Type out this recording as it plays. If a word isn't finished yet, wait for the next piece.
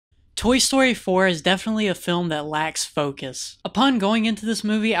Toy Story 4 is definitely a film that lacks focus. Upon going into this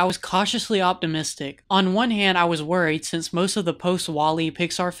movie, I was cautiously optimistic. On one hand, I was worried since most of the post-WALL-E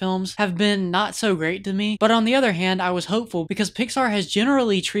Pixar films have been not so great to me, but on the other hand, I was hopeful because Pixar has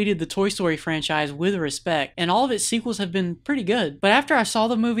generally treated the Toy Story franchise with respect, and all of its sequels have been pretty good. But after I saw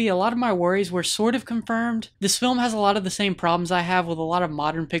the movie, a lot of my worries were sort of confirmed. This film has a lot of the same problems I have with a lot of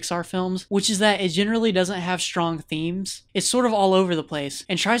modern Pixar films, which is that it generally doesn't have strong themes. It's sort of all over the place,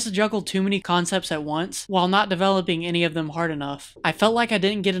 and tries to juggle too many concepts at once, while not developing any of them hard enough. I felt like I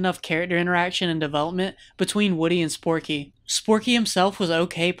didn't get enough character interaction and development between Woody and Sporky. Sporky himself was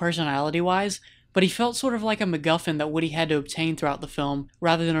okay personality-wise, but he felt sort of like a MacGuffin that Woody had to obtain throughout the film,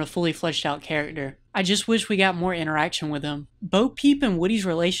 rather than a fully fleshed out character. I just wish we got more interaction with him. Bo Peep and Woody's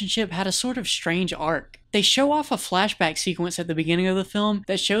relationship had a sort of strange arc. They show off a flashback sequence at the beginning of the film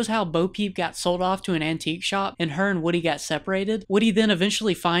that shows how Bo Peep got sold off to an antique shop and her and Woody got separated. Woody then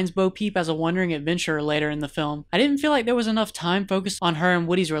eventually finds Bo Peep as a wandering adventurer later in the film. I didn't feel like there was enough time focused on her and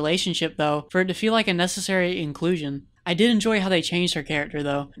Woody's relationship though, for it to feel like a necessary inclusion. I did enjoy how they changed her character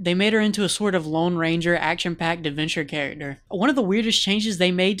though. They made her into a sort of Lone Ranger, action-packed adventure character. One of the weirdest changes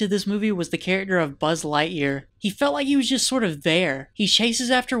they made to this movie was the character of Buzz Lightyear. He felt like he was just sort of there. He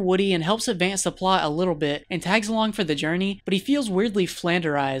chases after Woody and helps advance the plot a little bit and tags along for the journey, but he feels weirdly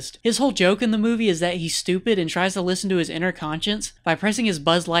Flanderized. His whole joke in the movie is that he's stupid and tries to listen to his inner conscience by pressing his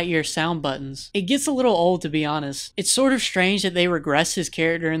Buzz Lightyear sound buttons. It gets a little old, to be honest. It's sort of strange that they regress his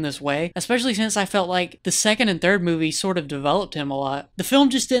character in this way, especially since I felt like the second and third movies sort of developed him a lot. The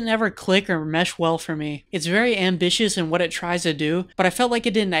film just didn't ever click or mesh well for me. It's very ambitious in what it tries to do, but I felt like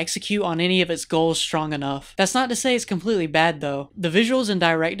it didn't execute on any of its goals strong enough. That's not to say it's completely bad though. The visuals and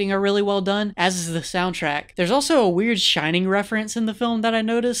directing are really well done, as is the soundtrack. There's also a weird Shining reference in the film that I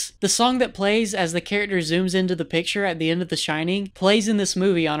noticed. The song that plays as the character zooms into the picture at the end of The Shining plays in this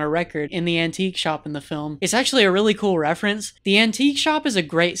movie on a record in the antique shop in the film. It's actually a really cool reference. The antique shop is a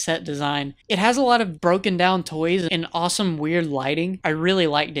great set design. It has a lot of broken down toys and awesome weird lighting. I really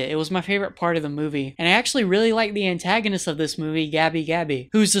liked it. It was my favorite part of the movie. And I actually really like the antagonist of this movie, Gabby Gabby,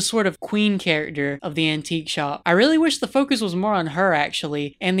 who's the sort of queen character of the antique shop. I really wish the focus was more on her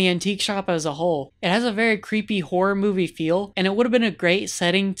actually, and the antique shop as a whole. It has a very creepy horror movie feel, and it would have been a great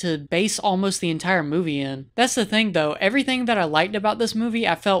setting to base almost the entire movie in. That's the thing though, everything that I liked about this movie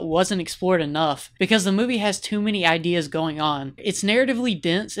I felt wasn't explored enough, because the movie has too many ideas going on. It's narratively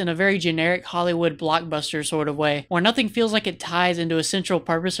dense in a very generic Hollywood blockbuster sort of way, where nothing feels like it ties into a central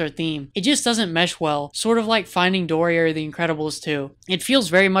purpose or theme. It just doesn't mesh well, sort of like Finding Dory or The Incredibles 2. It feels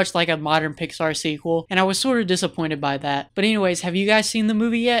very much like a modern Pixar sequel, and I was sort of disappointed by that. But anyways, have you guys seen the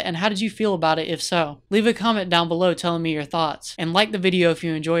movie yet, and how did you feel about it if so? Leave a comment down below telling me your thoughts, and like the video if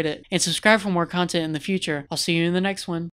you enjoyed it, and subscribe for more content in the future. I'll see you in the next one.